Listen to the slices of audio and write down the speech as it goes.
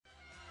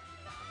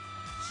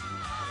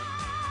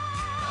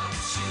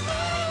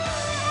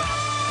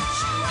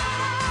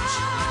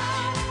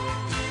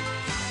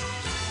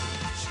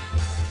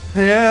I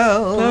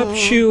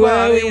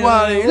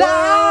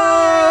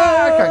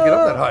can't get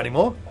up that high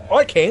anymore.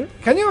 I can.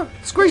 Can you?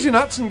 Squeeze your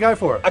nuts and go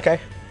for it. Okay.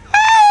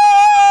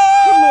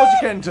 Good Lord, you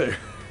can too.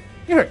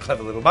 You're a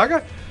clever little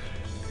bugger.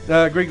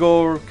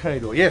 Grigor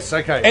Cador. Yes,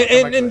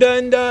 okay. And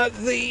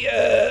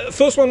the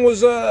first one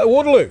was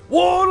Waterloo.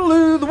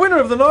 Waterloo, the winner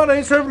of the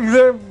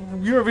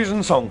 1970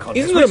 Eurovision Song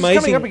Contest. Isn't it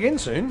amazing? Coming up again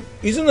soon.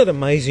 Isn't it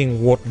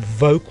amazing what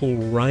vocal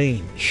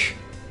range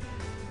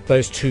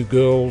those two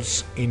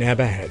girls in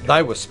ABBA had?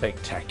 They were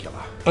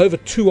spectacular. Over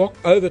two. What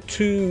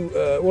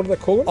do they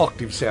call it?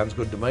 Octave sounds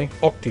good to me.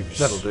 Octaves.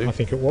 That'll do. I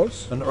think it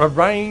was. And a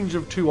range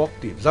of 2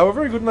 octaves. They were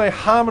very good and they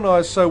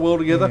harmonised so well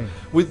together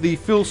with the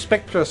Phil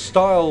Spector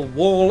style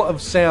wall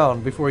of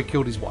sound before he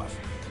killed his wife.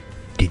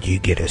 Did you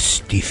get a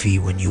stiffy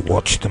when you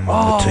watched them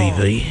on the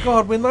TV?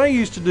 God, when they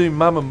used to do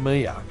Mamma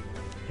Mia,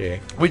 Yeah.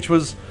 which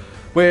was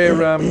where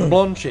the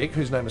blonde chick,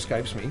 whose name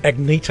escapes me,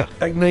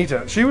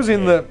 Agneta, she was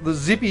in the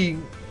zippy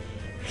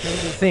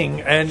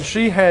thing, and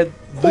she had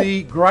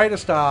the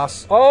greatest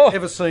ass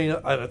ever seen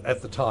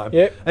at the time.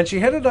 Yep. And she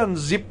had it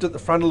unzipped at the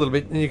front a little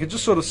bit, and you could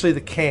just sort of see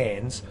the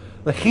cans,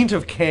 the hint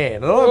of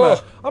can.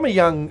 And I'm a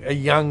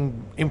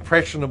young,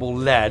 impressionable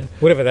lad.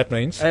 Whatever that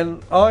means.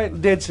 And I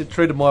dead set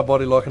treated my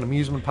body like an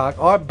amusement park.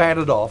 I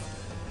batted off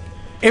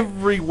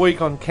every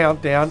week on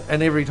Countdown,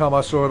 and every time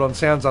I saw it on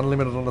Sounds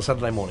Unlimited on a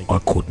Saturday morning. I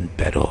couldn't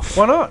bat off.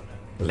 Why not?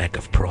 Lack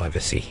of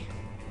privacy.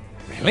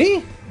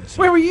 Really?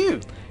 Where were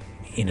you?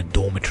 In a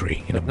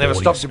dormitory. In a Never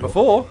boarding stopped you school.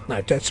 before.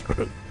 No, that's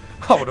true.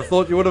 I would have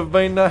thought you would have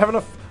been having a.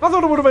 I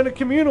thought it would have been a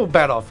communal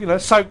bat off.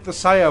 Soak the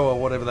sayo or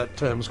whatever that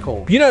term's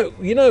called.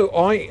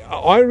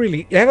 I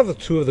really, out of the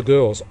two of the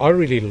girls, I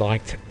really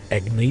liked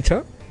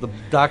Agneta. The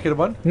dark-headed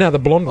one. No, the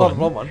blonde one. The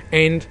blonde one.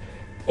 And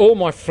all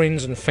my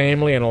friends and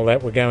family and all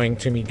that were going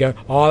to me,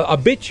 I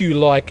bet you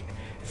like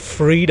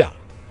Frida.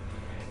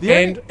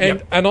 And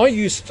I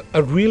used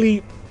a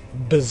really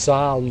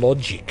bizarre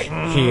logic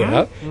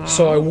here,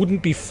 so I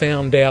wouldn't be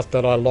found out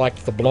that I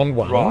liked the blonde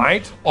one.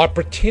 Right. I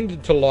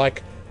pretended to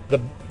like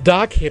the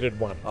dark-headed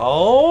one.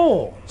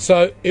 Oh.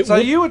 So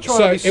you were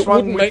trying to be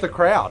swung with the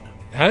crowd.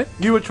 Huh?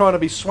 You were trying to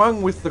be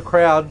swung with the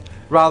crowd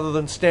rather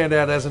than stand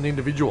out as an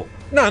individual.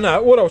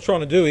 No. What I was trying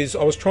to do is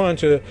I was trying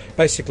to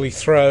basically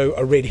throw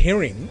a red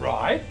herring.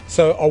 Right.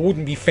 So I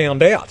wouldn't be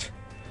found out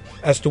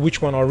as to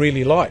which one I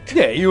really liked.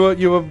 Yeah, you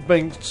were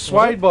being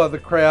swayed by the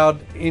crowd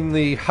in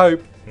the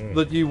hope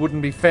that you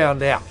wouldn't be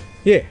found out.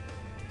 Yeah.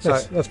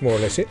 That's more or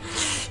less it.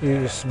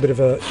 Use a bit of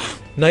a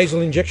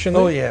nasal injection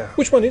there. Oh, yeah.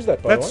 Which one is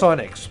that, by the way? That's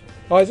Sinex.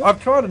 Oh, is it?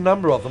 I've tried a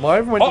number of them. I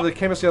even went to the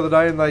chemist the other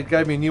day and they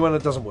gave me a new one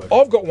that doesn't work.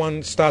 I've got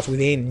one that starts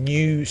with N,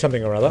 new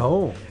something or other.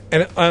 Oh.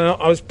 And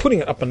I was putting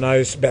it up my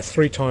nose about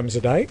 3 times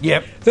a day.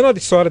 Yep. Then I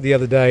decided the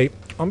other day,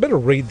 I'm better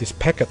read this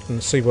packet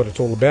and see what it's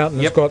all about. And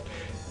It's got,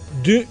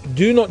 do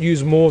not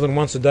use more than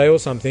once a day or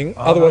something,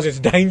 otherwise it's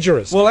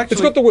dangerous. Well, actually,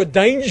 it's got the word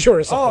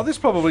dangerous. Oh, this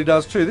probably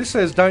does too. This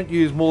says don't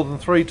use more than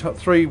 3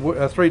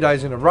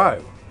 days in a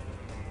row.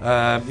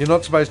 You're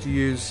not supposed to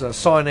use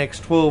Sinex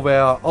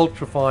 12-hour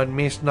ultrafine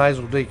mist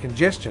nasal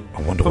decongestion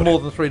for more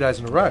than 3 days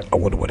in a row. I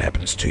wonder what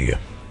happens to you.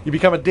 You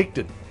become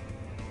addicted.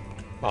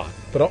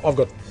 But I've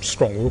got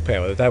strong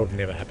willpower. That would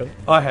never happen.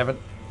 I haven't.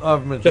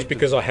 I've been just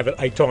because I have it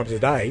 8 times a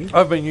day.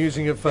 I've been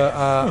using it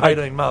for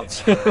 18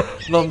 months,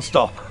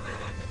 non-stop.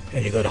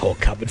 And you've got a whole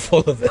cupboard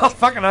full of it. Oh,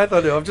 fucking oath I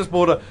do. I've just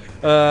bought a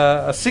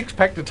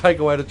 6-pack to take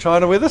away to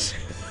China with us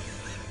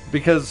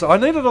because I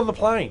need it on the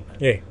plane.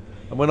 Yeah.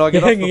 And when I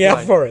get You're hanging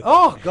out for it.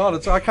 Oh, God,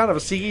 I can't have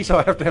a ciggy, so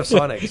I have to have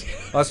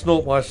Sinex. I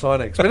snort my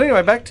Sinex. But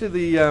anyway, back to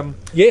the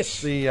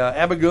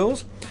ABBA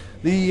girls.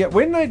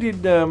 When they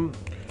did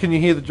Can You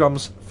Hear the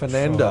Drums,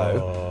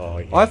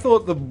 Fernando, I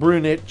thought the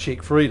brunette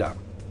chick, Frida,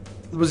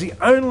 was the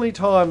only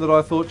time that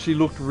I thought she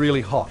looked really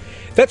hot.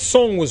 That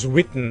song was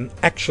written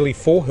actually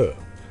for her.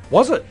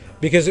 Was it?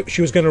 Because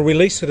she was going to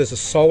release it as a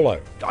solo.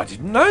 I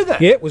didn't know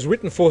that. Yeah, it was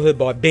written for her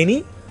by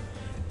Benny.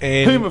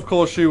 And whom, of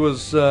course, she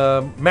was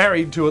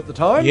married to at the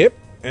time. Yep.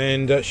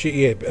 And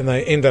and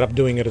they ended up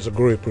doing it as a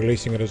group,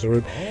 releasing it as a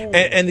group. Oh.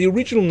 And the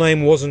original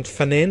name wasn't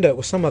Fernando, it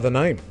was some other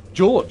name.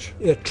 George?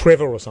 Yeah,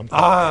 Trevor or something.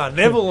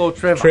 Neville or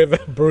Trevor. Trevor,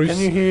 Bruce. Can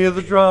you hear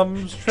the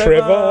drums,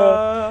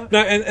 Trevor? No,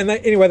 and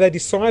they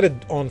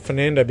decided on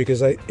Fernando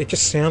because it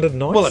just sounded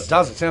nice. Well, it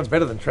does. It sounds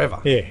better than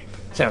Trevor. Yeah.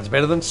 Sounds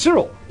better than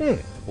Cyril.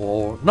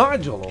 Or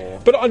Nigel.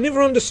 But I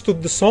never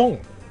understood the song.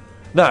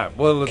 No,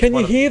 well... Can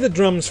you hear the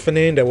drums,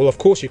 Fernando? Well, of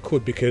course you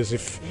could, because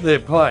if... They're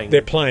playing,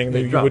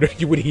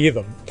 you would hear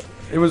them.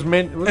 It was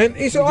meant...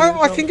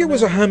 I think it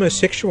was a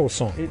homosexual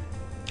song.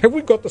 Have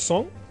we got the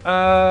song?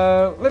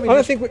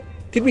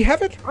 Did we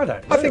have it? I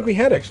don't know. I think we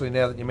had it. Actually,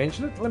 now that you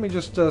mention it, let me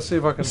just see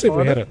if I can see if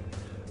we had it.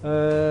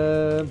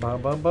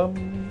 Bum, bum,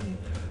 bum.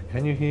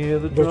 Can you hear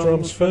the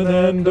drums,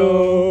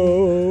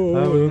 Fernando?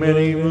 I was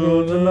many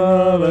moons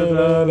on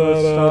a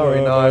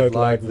starry night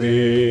like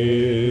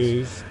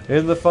this.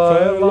 In the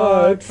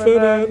firelight,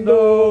 Fernando.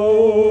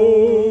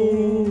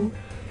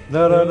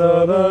 Na na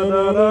na na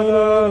na na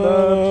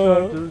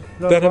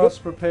na. I was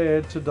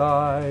prepared to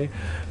die,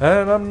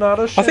 and I'm not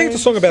ashamed. I think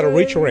it's a song about a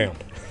reach around.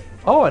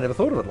 Oh, I never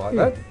thought of it like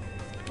that.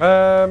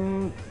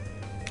 And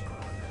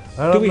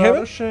Do we have it? I'm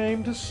not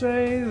ashamed to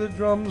say the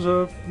drums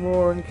of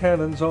roaring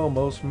cannons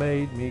almost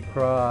made me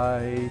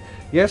cry.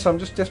 Yes, I'm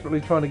just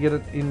desperately trying to get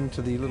it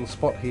into the little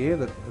spot here.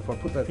 That if I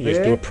put that You there,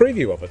 just do a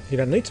preview of it. You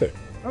don't need to.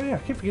 oh yeah, I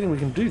keep forgetting we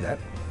can do that.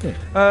 Yeah.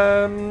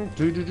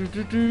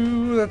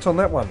 That's on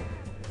that one.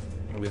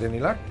 With any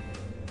luck.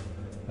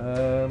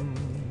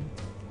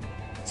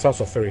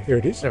 Starts off very. Here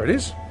it is. There it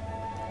is.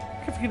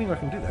 I keep forgetting I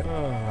can do that.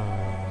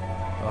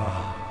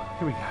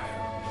 Here we go.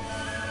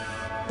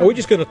 Are we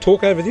just going to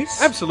talk over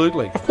this?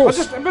 Absolutely. Of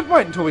course. But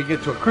wait until we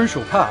get to a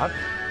crucial part.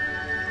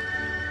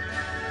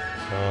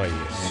 Oh,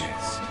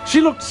 yes. She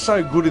looked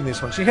so good in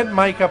this one. She had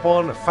makeup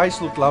on, her face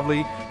looked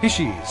lovely. Here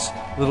she is,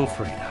 little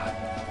Frida.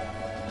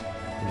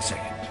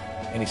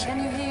 Any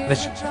second.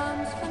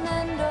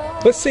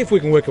 Let's see if we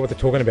can work out what they're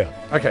talking about.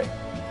 Okay.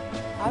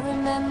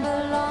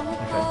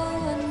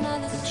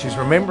 She's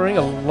remembering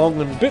a long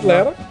and... Bit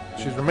louder.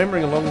 She's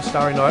remembering a long and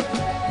starry night.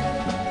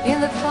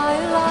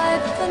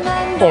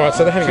 All right,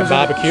 so they're having a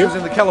barbecue. She was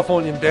in the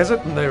Californian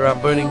desert and they're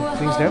burning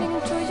things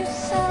down.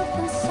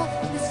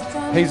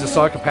 He's a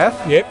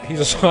psychopath. Yep, he's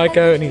a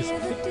psycho and he's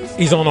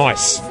on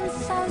ice.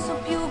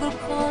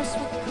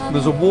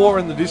 There's a war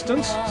in the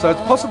distance, so it's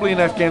possibly in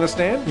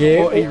Afghanistan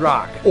or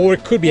Iraq. Or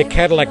it could be a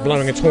Cadillac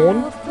blowing its horn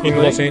in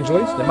Los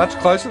Angeles. They're much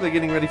closer, they're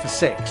getting ready for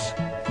sex.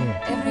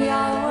 Every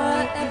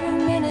hour, every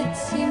minute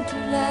seemed to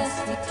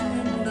last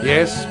eternally.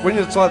 Yes, when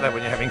it's like that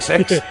when you're having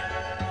sex.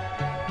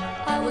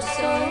 I was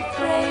so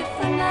afraid,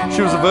 Fernando.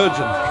 She was a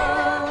virgin.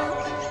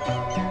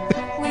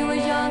 We were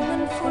young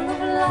and full of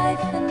life,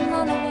 and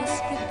none of us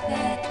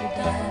prepared to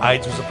die.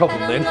 AIDS was a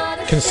problem then.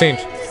 Consent.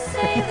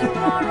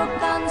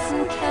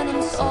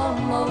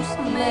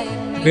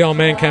 The The old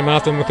man came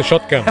after them with the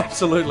shotgun.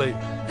 Absolutely.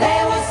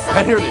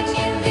 And here it is.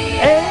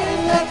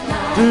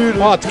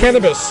 Oh, it's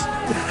cannabis.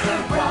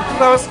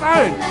 They were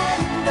stoned.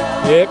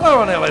 Yep. They were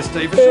on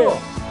LSD for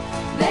sure.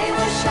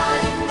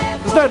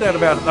 There's no doubt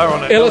about it. They were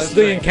on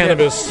LSD and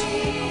cannabis.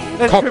 Yeah.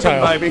 That's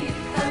Cocktail. tripping, baby.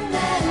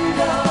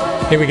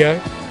 Here we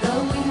go.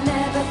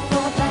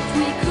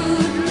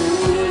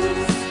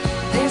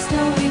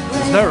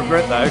 There's no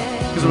regret though,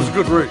 because it was a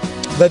good route.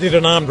 They did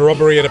an armed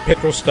robbery at a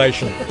petrol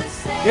station.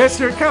 Yes,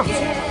 here it comes.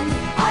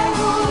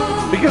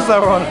 Because they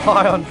were on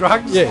high on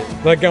drugs. Yeah,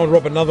 they'd go and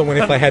rob another one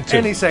if they had to.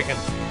 Any second.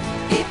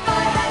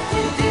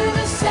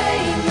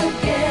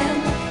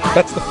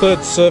 That's the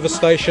third service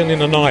station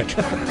in a night.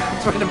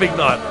 It's been a big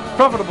night.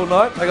 Profitable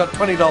night. They got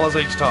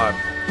 $20 each time.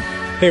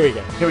 Here we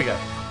go. Here we go.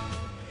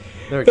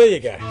 There you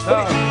go.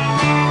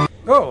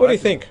 What do you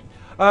think?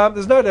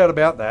 There's no doubt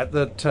about that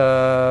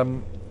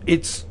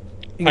it's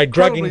a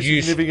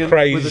drug-induced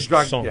craze with a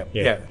drug song.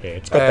 Yeah.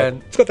 It's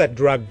got that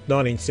drug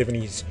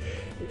 1970s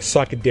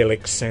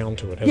psychedelic sound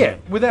to it. Hasn't it?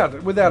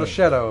 Without a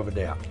shadow of a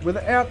doubt. With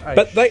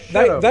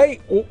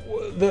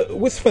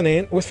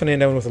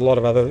Fernando and with a lot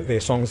of other their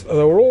songs, they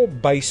were all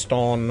based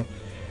on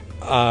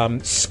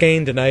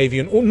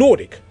Scandinavian or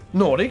Nordic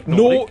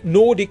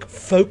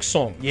folk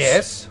songs.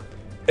 Yes.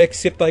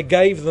 Except they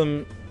gave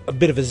them a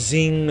bit of a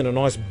zing and a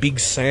nice big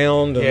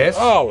sound. And, yes.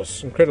 Oh, it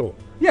was incredible.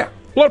 Yeah.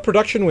 A lot of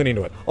production went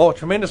into it. Oh, a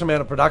tremendous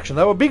amount of production.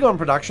 They were big on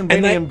production.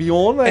 Benny and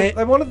Bjorn. They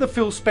wanted the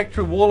Phil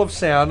Spector wall of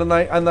sound,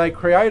 and they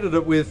created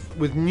it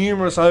with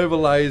numerous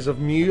overlays of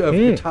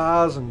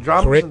guitars and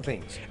drums and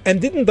things.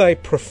 And didn't they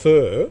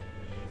prefer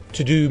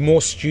to do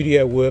more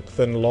studio work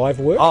than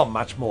live work? Oh,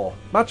 much more.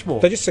 Much more.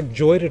 They just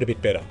enjoyed it a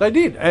bit better. They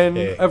did, and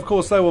of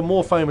course they were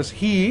more famous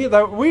here.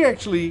 We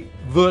actually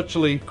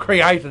virtually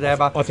created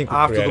ABBA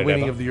after the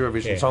winning of the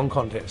Eurovision Song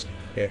Contest.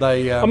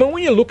 Yeah.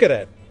 When you look at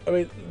it,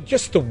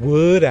 just the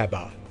word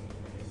ABBA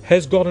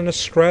has got an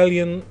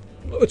Australian...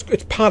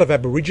 It's part of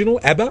Aboriginal,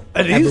 ABBA.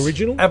 It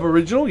is.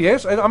 Aboriginal,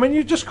 yes. And,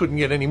 you just couldn't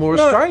get any more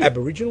Australian.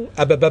 Aboriginal.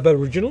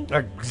 Aboriginal.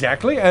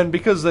 Exactly. And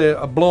because they're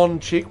a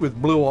blonde chick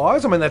with blue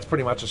eyes, that's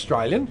pretty much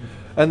Australian.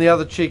 And the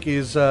other chick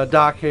is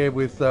dark hair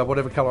with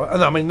whatever colour.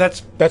 And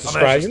that's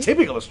Australian. That's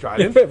typical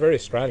Australian. Yeah, very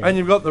Australian. And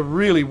you've got the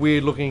really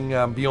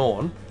weird-looking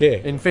Bjorn. Yeah.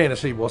 In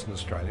fairness, he wasn't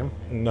Australian.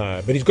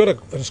 No, but he's got a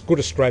good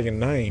Australian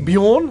name.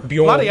 Bjorn?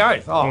 Bloody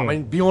oath. Oh,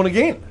 Bjorn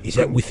again. Is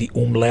that with the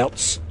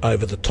umlauts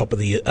over the top of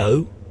the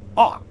O?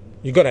 Oh,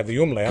 you've got to have the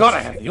umlauts. Got to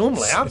have the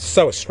umlauts. It's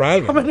so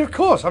Australian. Of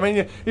course.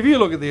 If you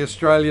look at the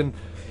Australian...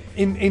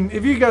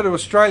 if you go to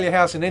Australia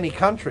House in any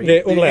country,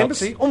 the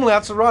embassy,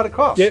 umlauts are right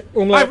across. Yeah,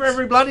 umlauts. Over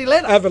every bloody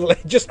letter.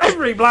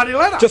 Every bloody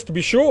letter. Just to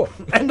be sure.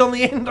 And on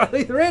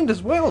either end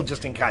as well,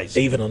 just in case.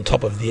 Even on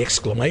top of the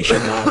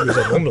exclamation mark is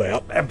an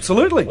umlaut.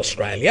 Absolutely.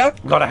 Australia.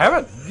 Got to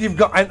have it. You've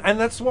got, and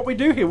that's what we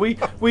do here. We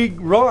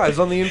rise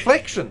on the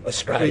inflection.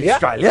 Australia.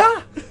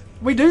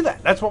 We do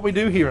that. That's what we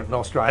do here in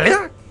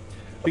Australia.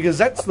 Because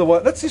that's the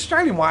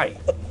Australian way.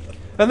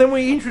 And then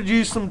we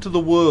introduce them to the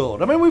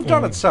world. We've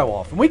done it so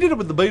often. We did it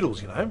with the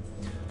Beatles,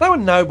 They were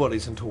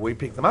nobodies until we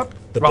picked them up.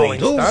 The Rolling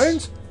Beatles?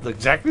 Stones.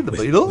 Exactly, the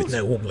Beatles. With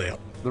no umlaut.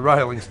 The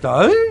Rolling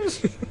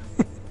Stones.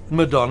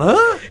 Madonna.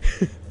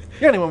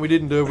 The only one we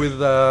didn't do it with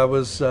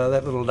was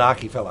that little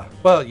darky fella.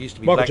 Well, it used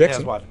to be Michael black,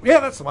 Jackson. now it's white.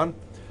 Yeah, that's the one.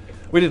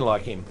 We didn't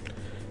like him.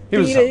 He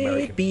was South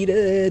American. Beat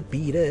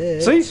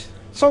it. See?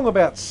 song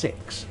about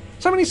sex.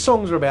 So many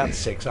songs are about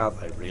sex, aren't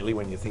they, really,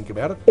 when you think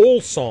about it?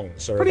 All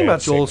songs are Pretty about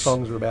much sex. all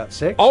songs are about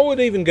sex. I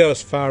would even go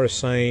as far as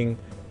saying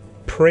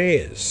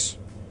prayers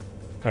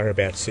are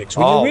about sex.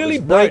 When you really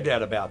there's break, no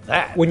doubt about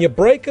that. when you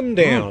break them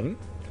down,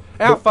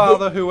 Our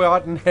Father who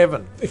art in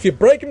heaven. if you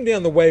break them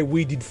down the way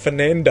we did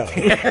Fernando,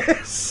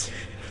 Yes.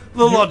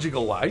 The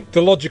logical way.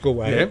 the logical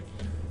way,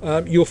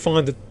 you'll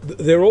find that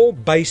they're all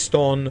based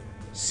on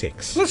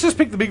sex. Let's just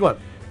pick the big one.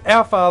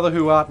 Our Father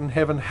who art in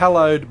heaven,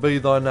 hallowed be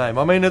thy name.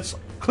 I mean, it's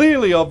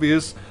clearly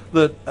obvious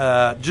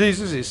that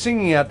Jesus is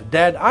singing out to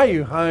Dad, are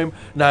you home?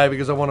 No,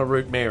 because I want to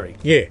root Mary.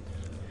 Yeah.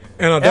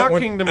 And I don't Our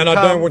want, kingdom and come,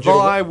 I don't want you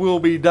thy will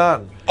be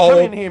done. Oh. Come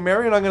in here,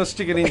 Mary, and I'm going to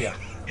stick it in you.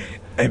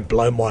 and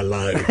blow my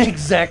load.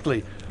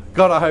 Exactly.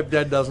 God, I hope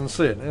Dad doesn't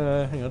see it.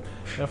 Hang on.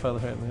 Our Father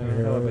who art in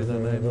heaven, hallowed be thy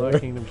name. Thy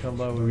kingdom come,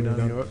 thy will be done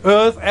on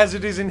earth as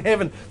it is in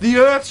heaven. The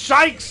earth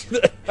shakes,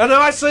 and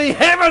I see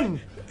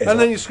heaven. And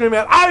then you scream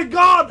out, oh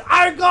God,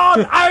 oh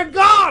God, oh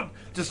God,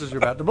 just as you're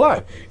about to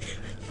blow.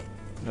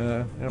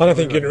 I don't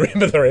think you can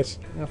remember the rest.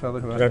 Our Father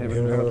who art in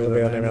heaven, hallowed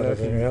be thy name. Thy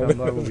kingdom come,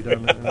 thy will be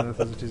done on earth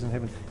as it is in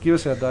heaven. Give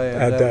us our day,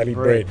 our daily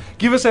bread.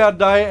 Give us our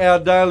day, our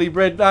daily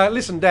bread.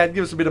 Listen, Dad,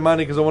 give us a bit of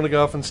money because I want to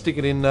go off and stick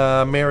it in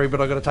Mary,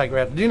 but I've got to take her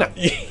out to dinner.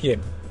 Yeah.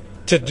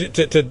 To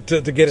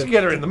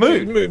get her in the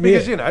mood.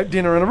 Because, you know,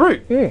 dinner and a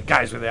root.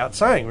 Goes without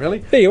saying, really.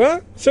 There you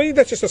are. See,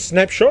 that's just a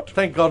snapshot.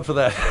 Thank God for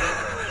that.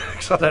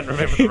 Because I don't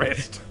remember the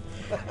rest.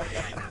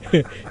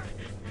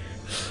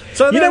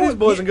 So there it is,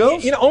 boys and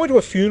girls. I went to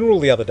a funeral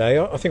the other day.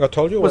 I think I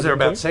told you. Was there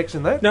about sex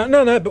in that?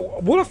 No.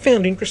 But what I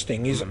found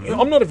interesting is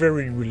I'm not a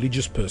very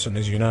religious person,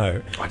 as you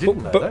know. I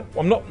didn't know but that.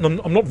 I'm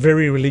not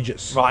very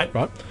religious. Right.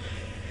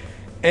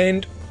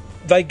 And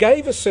they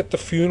gave us at the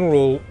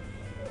funeral,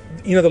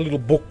 the little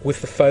book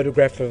with the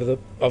photograph of the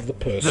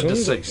person, the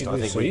deceased. I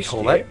think we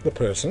call that the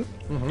person.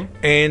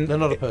 And they're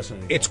not a person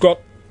anymore. It's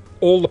got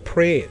all the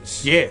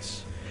prayers.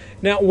 Yes.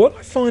 Now, what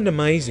I find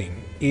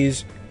amazing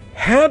is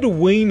how do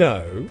we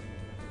know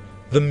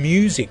the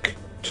music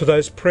to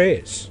those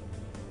prayers?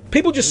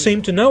 People just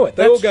seem to know it.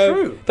 They all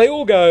go.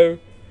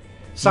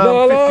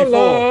 Psalm 54.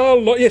 La,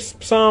 la. Yes,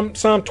 Psalm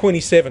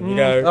 27. You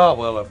go. Oh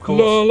well, of course.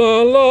 La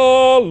la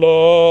la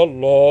la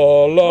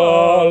la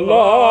la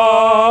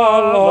la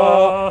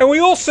la. And we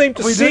all seem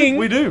to sing.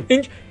 We do.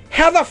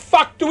 How the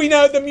fuck do we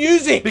know the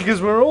music?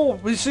 Because we're all.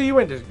 See, you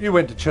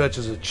went to church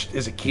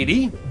as a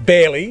kiddie.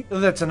 Barely.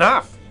 That's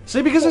enough.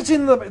 See, because it's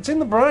in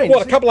the brain.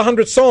 What, a couple of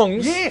hundred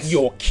songs? Yes.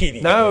 You're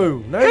kidding.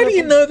 No. How do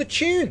you know the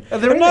tune?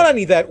 And not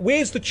only that,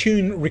 where's the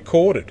tune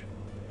recorded?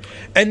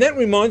 And that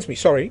reminds me,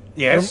 sorry.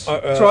 Yes.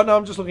 That's right, no,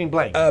 I'm just looking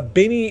blank.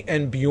 Benny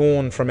and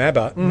Bjorn from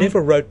ABBA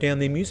never wrote down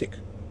their music.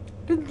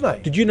 Didn't they?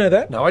 Did you know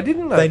that? No, I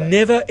didn't know that. They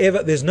never,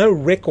 ever, there's no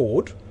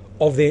record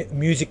of their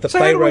music that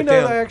they wrote down. So how do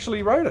we know they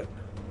actually wrote it?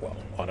 Well,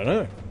 I don't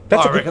know.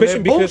 That's a good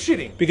question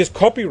because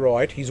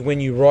copyright is when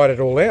you write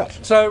it all out.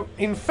 So,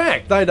 in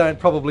fact, they don't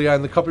probably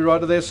own the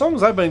copyright of their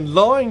songs. They've been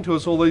lying to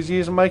us all these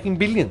years and making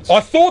billions.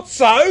 I thought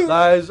so.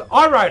 I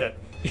wrote it.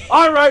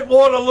 I wrote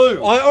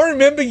Waterloo. I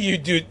remember you,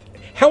 dude.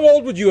 How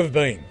old would you have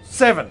been?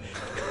 7.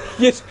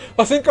 Yes,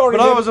 I think I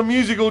remember. But I was a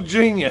musical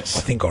genius.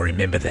 I think I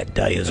remember that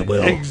day as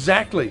well.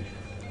 Exactly.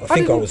 I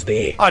think I was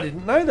there. I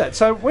didn't know that.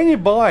 So when you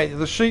buy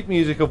the sheet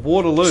music of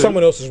Waterloo...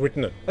 Someone else has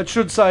written it. It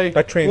should say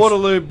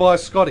Waterloo by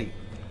Scotty.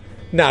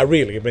 No,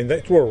 really. I mean,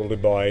 that's Waterloo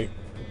by...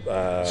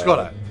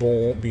 Scotto.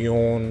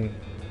 Bjorn,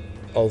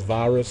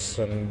 Alvarez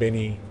and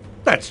Benny...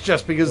 That's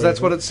just because that's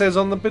what it says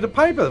on the bit of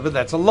paper, but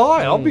that's a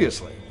lie,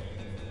 obviously.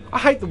 I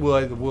hate the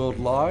way the world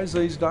lies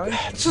these days.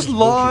 It's just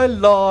lie,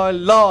 lie,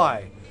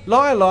 lie.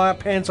 Lie, lie,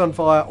 pants on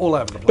fire, all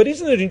over the place. But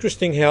isn't it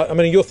interesting how... I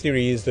mean, your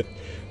theory is that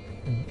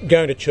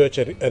going to church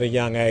at a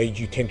young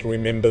age, you tend to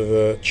remember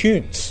the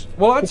tunes.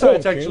 Well, I'd say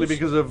it's actually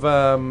because of,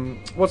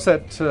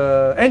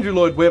 Andrew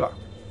Lloyd Webber.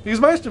 Because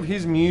most of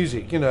his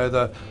music,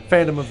 the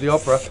Phantom of the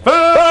Opera...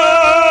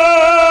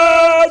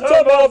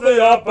 Phantom of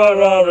the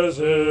Opera is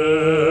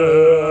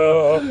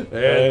here,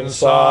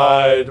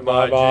 inside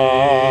my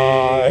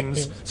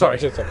jeans. Sorry.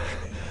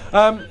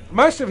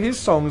 Most of his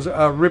songs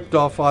are ripped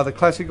off either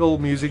classical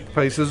music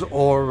pieces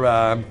or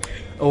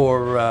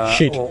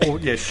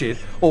shit.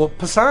 Or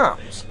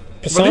psalms.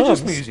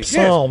 Religious music,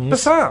 psalms.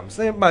 Yes. Psalms.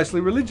 They're mostly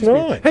religious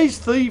music. He's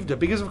thieved it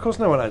because, of course,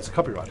 no one owns the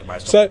copyright to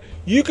most of it. So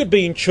you could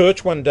be in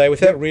church one day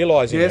without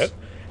realising it,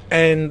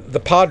 and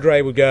the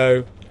padre would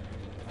go,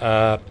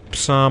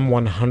 Psalm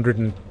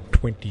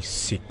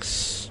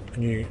 126,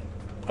 and you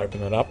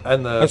open it up,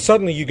 and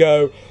suddenly you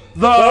go,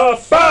 the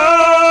Phantom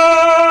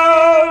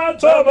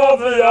of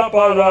the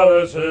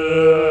Opera is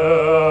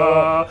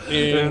here,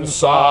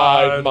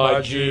 inside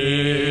my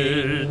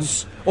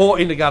jeans. Or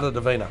Indagata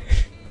Divina.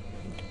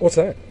 What's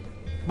that?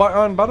 By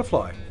Iron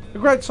Butterfly. A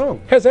great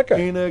song. How's that go?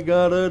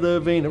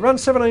 In-A-Gadda-Da-Vina.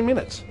 Runs 17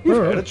 minutes. You've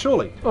heard it,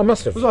 surely. I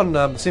must have. It was on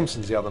The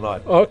Simpsons the other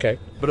night. Oh, okay.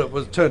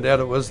 But turned out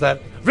it was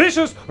that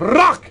vicious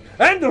rock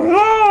and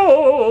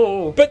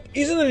roll. But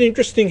isn't it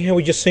interesting how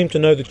we just seem to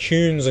know the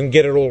tunes and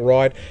get it all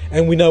right,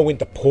 and we know when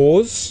to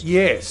pause?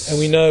 Yes. And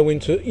we know when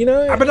to,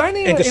 but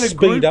only and to in a speed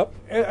group, up.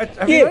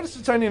 Have you noticed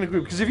it's only in a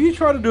group? Because if you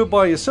try to do it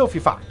by yourself,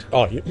 you're fucked.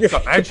 Oh, You've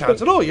got no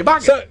chance at all. You're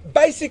bugged. So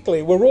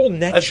basically, we're all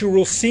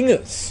natural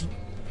singers.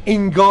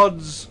 In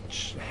God's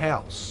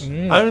house.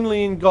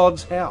 Only in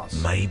God's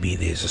house. Maybe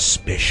there's a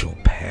special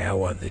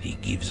power that he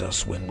gives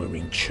us when we're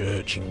in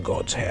church in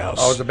God's house.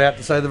 I was about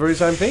to say the very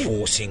same thing.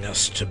 Forcing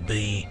us to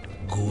be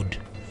good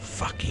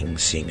fucking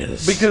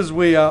singers. Because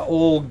we are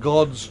all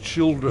God's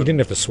children. You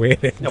didn't have to swear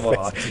there.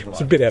 It's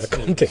a bit out of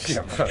context.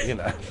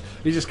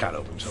 You just can't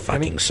help himself.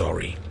 Fucking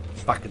sorry.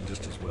 Fucking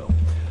just as well.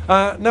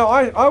 No,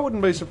 I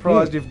wouldn't be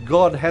surprised if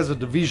God has a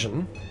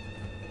division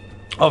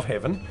of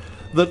heaven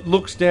that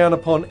looks down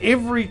upon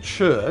every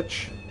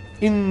church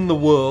in the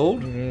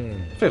world.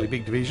 Fairly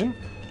big division,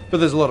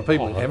 but there's a lot of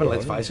people in heaven,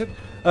 let's face it.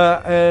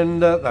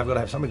 And they've got to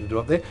have something to do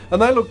up there.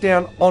 And they look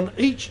down on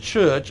each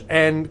church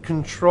and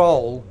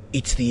control.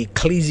 It's the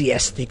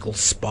ecclesiastical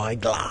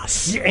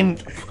spyglass. Yeah,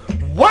 and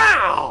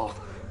wow!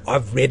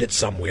 I've read it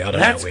somewhere. I don't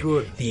know where. That's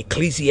good. The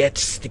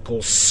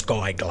ecclesiastical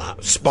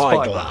spyglass.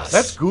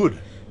 That's good.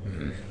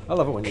 I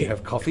love it when you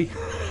have coffee.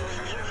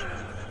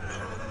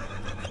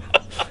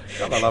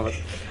 God, I love it.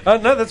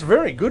 No, that's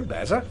very good,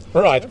 Bazza.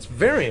 Right. That's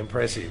very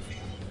impressive.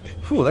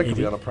 Phew, that could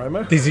be on a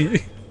promo.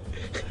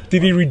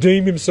 Did he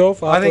redeem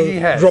himself after I think he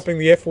has. dropping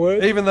the F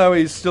word? Even though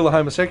he's still a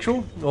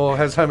homosexual or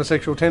has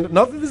homosexual tendencies.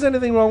 Not that there's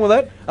anything wrong with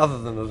that, other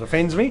than it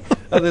offends me.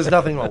 There's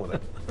nothing wrong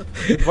with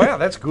it. Wow,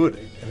 that's good.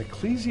 An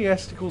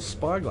ecclesiastical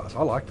spyglass.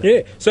 I like that.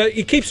 Yeah. So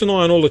he keeps an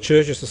eye on all the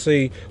churches to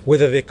see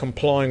whether they're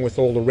complying with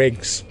all the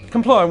regs.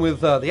 Complying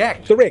with the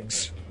Act. The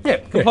regs. Yeah,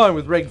 complying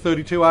with Reg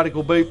 32,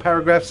 Article B,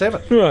 Paragraph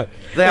 7. Right.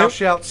 Thou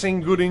shalt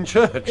sing good in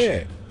church.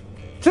 Yeah. It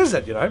says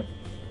that,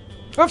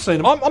 I've seen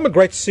them. I'm a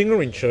great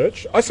singer in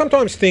church. I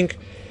sometimes think...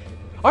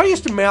 I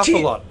used to mouth a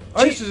lot.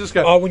 I used to just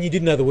go... Oh, when you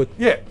didn't know the word.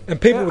 Yeah. And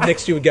people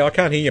next to you would go, I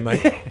can't hear you,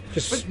 mate.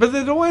 But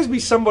there'd always be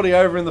somebody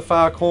over in the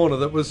far corner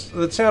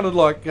that sounded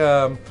like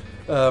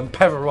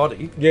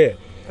Pavarotti. Yeah.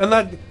 And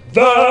they'd...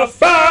 The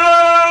Phantom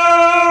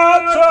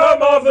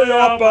of the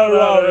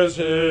Opera is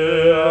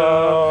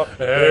here,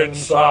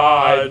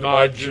 inside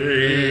my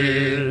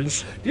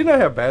jeans. Do you know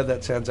how bad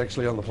that sounds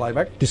actually on the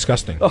playback?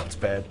 Disgusting. Oh, it's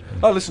bad.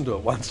 I listened to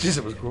it once. Jeez,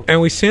 it was cool.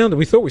 And we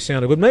thought we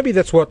sounded good. Maybe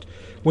that's what,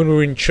 when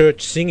we're in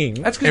church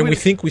singing, and we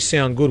think we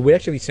sound good, we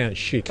actually sound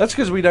shit. That's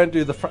because we don't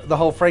do the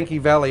whole Frankie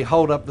Valli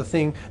hold up the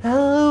thing.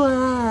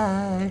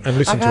 Oh, and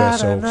listen to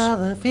ourselves.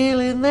 Another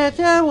feeling that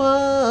I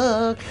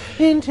walk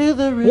into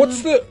the room.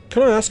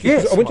 Can I ask you?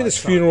 Yes, I went to this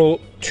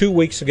funeral 2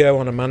 weeks ago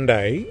on a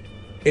Monday.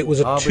 It was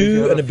a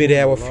 2.5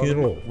 hour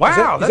funeral.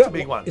 Wow, that's a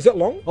big one. Is that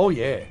long? Oh,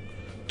 yeah.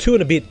 2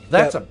 and a bit.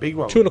 That's a big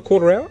one.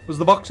 2.25 hours. Was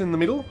the box in the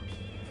middle?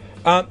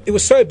 It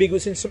was so big. It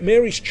was in St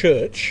Mary's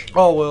Church.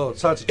 Oh, well,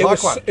 so it's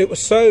like one. It was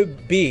so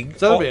big.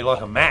 So it'll be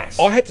like a mass.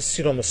 I had to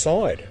sit on the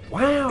side.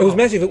 Wow. It was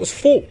massive. It was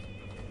full.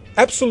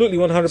 Absolutely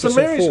 100% full. St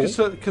Mary's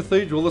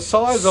Cathedral, the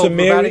size of the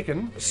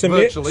Vatican,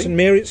 virtually. St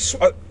Mary's...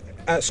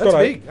 Scotto, that's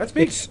big. That's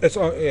big.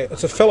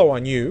 It's a fellow I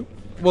knew.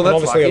 Well,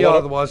 that's lucky.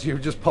 Otherwise, you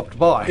just popped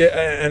by.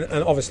 Yeah,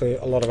 and obviously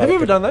a lot of. Have you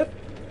ever done that?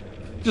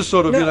 Just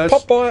sort of,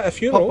 pop by a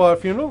funeral. Pop by a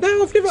funeral?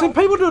 No, I've never. So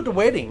people do it to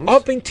weddings.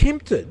 I've been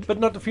tempted, but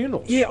not to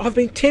funerals. Yeah, I've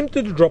been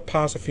tempted to drop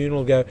past a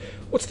funeral and go,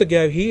 "What's the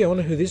go here? I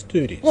wonder who this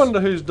dude is. I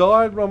wonder who's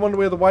died. I wonder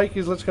where the wake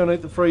is. Let's go and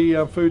eat the free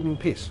food and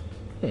piss."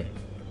 I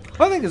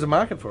think there's a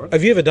market for it.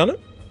 Have you ever done it?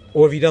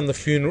 Or have you done the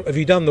funeral? Have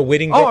you done the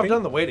wedding? Oh, I've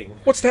done the wedding.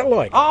 What's that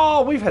like?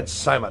 Oh, we've had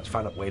so much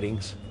fun at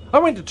weddings. I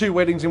went to 2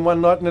 weddings in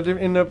one night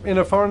in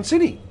a foreign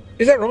city.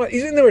 Is that right?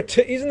 Isn't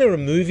there a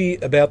movie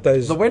about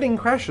those? The wedding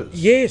crashes.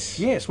 Yes.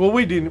 Yes. Well,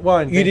 we didn't.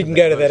 Well, you didn't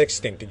go to that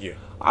extent, did you?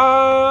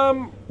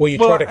 Well,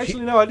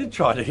 actually, no. I did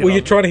try to hit. Were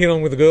you trying to hit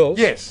on with the girls?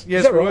 Yes.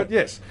 Yes. Is that right?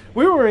 Yes.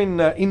 We were in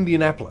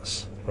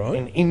Indianapolis, right?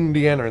 In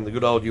Indiana, in the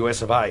good old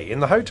US of A.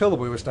 In the hotel that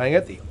we were staying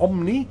at, the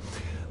Omni,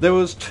 there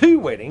was 2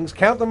 weddings.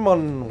 Count them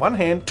on one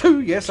hand. 2.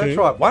 Yes, that's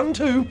right. 1,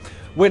 2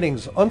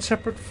 weddings on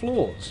separate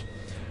floors.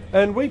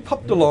 And we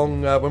popped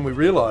along when we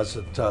realised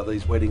that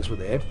these weddings were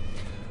there,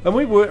 and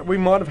we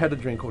might have had a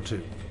drink or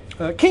 2.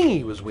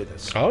 Kingy was with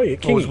us. Oh yeah,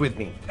 Kingy was with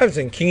me. I haven't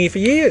seen Kingy for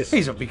years.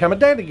 He's become a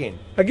dad again.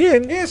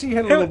 Again? Yes, he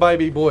had a little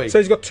baby boy. So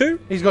he's got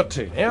 2? He's got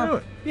 2 now.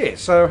 Right. Yeah.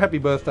 So happy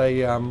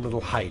birthday, little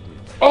Hayden.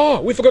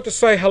 Oh, we forgot to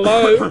say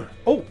hello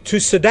to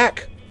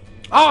Sadak.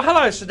 Oh,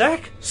 hello,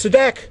 Sadak.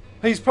 Sadak.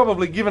 He's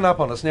probably given up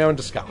on us now in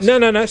disgust. No.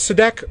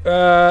 Sadak.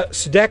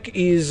 Sadak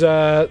is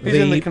he's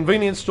in the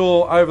convenience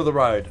store over the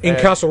road in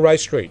Castlereagh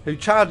Street. Who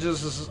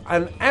charges us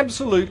an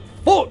absolute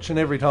fortune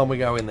every time we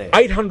go in there.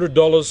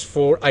 $800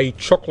 for a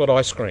chocolate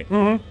ice cream.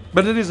 Mm-hmm.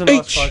 But it is a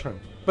nice ice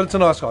cream. But it's a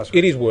nice ice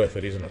cream. It is worth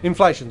it, isn't it?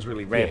 Inflation's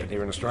really rampant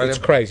here in Australia. It's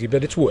crazy,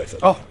 but it's worth it.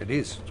 Oh, it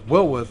is. It's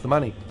well worth the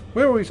money.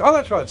 Where were we? Oh,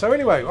 that's right. So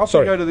anyway, off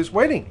we go to this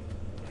wedding.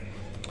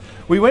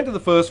 we went to the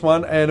first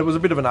one, and it was a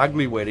bit of an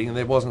ugly wedding, and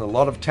there wasn't a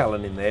lot of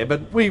talent in there,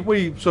 but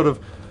we sort of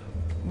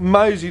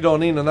moseyed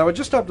on in, and they were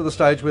just up to the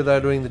stage where they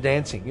were doing the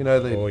dancing,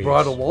 the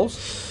bridal waltz.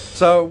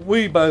 So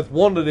we both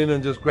wandered in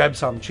and just grabbed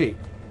some chick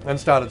and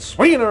started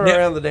swinging her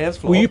around the dance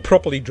floor. Were you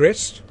properly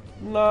dressed?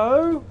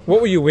 No.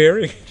 What were you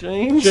wearing?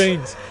 Jeans.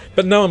 Jeans.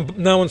 But no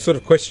one sort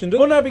of questioned it?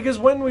 Well, no, because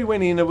when we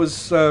went in, it was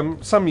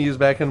some years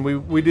back, and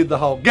we did the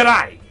whole,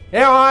 "G'day,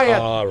 how are you?"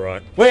 Ah,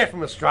 right. We're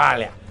from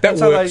Australia. That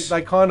works. So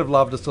they kind of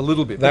loved us a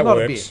little bit, that but not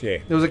works, a bit. Yeah.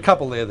 There was a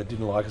couple there that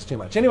didn't like us too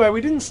much. Anyway,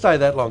 we didn't stay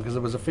that long because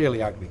it was a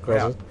fairly ugly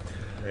crowd.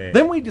 Yeah.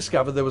 Then we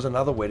discovered there was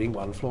another wedding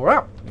one floor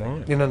up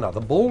in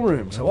another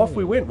ballroom. So off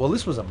we went. Well,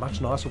 this was a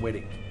much nicer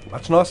wedding.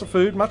 Much nicer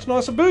food, much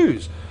nicer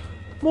booze.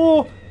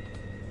 More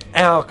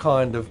our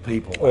kind of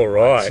people, all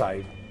right. I'd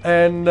say.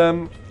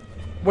 And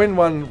when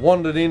one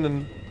wandered in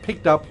and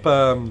picked up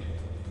the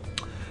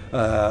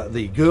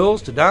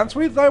girls to dance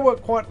with, they were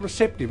quite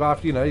receptive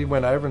after, you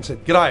went over and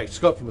said, "G'day,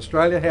 Scott from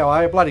Australia, how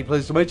are you? Bloody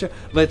pleased to meet you.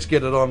 Let's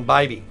get it on,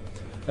 baby."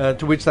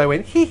 To which they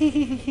went, "Hee hee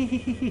hee hee hee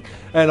hee hee,"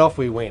 and off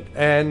we went.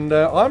 And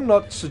I'm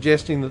not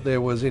suggesting that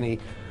there was any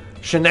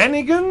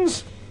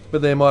shenanigans,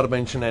 but there might have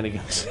been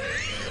shenanigans.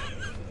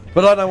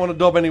 But I don't want to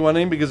dob anyone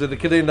in because it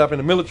could end up in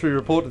a military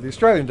report to the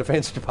Australian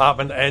Defence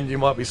Department and you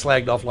might be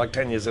slagged off like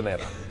Tanya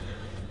Zanetta.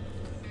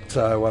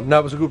 So, no,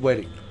 it was a good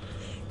wedding.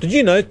 Did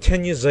you know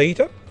Tanya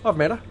Zeta? I've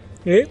met her.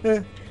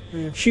 Yeah?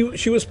 Yeah.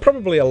 She was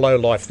probably a low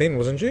life then,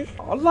 wasn't she?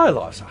 Oh, low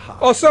life's a hard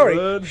Oh, sorry.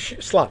 word.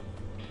 Slut.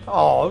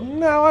 Oh,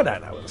 no, I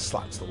don't know whether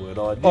slut's the word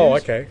I'd use. Oh,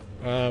 okay.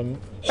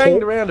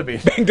 Banged around a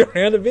bit. Banged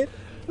around a bit?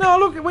 No,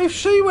 look, if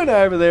she went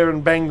over there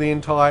and banged the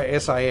entire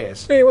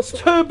SAS, yeah, it's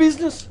her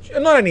business.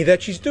 Not only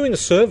that, she's doing a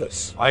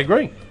service. I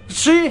agree.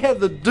 She had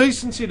the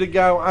decency to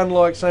go,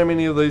 unlike so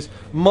many of these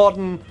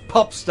modern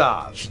pop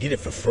stars. She did it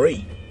for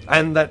free.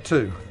 And that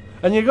too.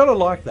 And you got to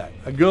like that.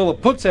 A girl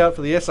that puts out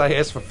for the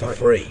SAS for free. For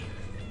free.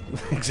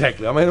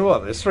 Exactly. I mean,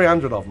 what? There's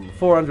 300 of them.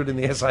 400 in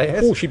the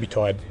SAS. Oh, she'd be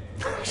tired.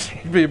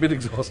 She'd be a bit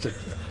exhausted.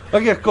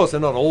 Okay, of course, they're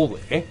not all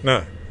there.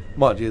 No.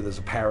 Mind you, there's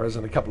a Paris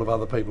and a couple of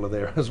other people are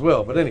there as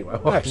well. But anyway,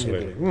 what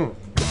absolutely. Can you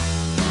do?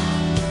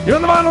 You're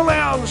in the Vinyl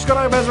Lounge,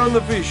 Scotto, Bazza and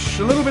the Fish.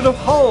 A little bit of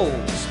Hole.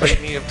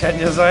 Speaking of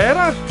Tanya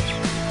Zayeda,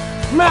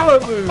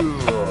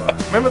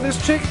 Malibu. Remember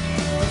this chick?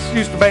 This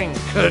used to bang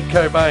Kurt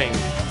Cobain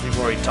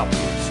before he topped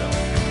himself.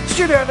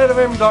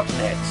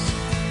 Studio@netfm.net.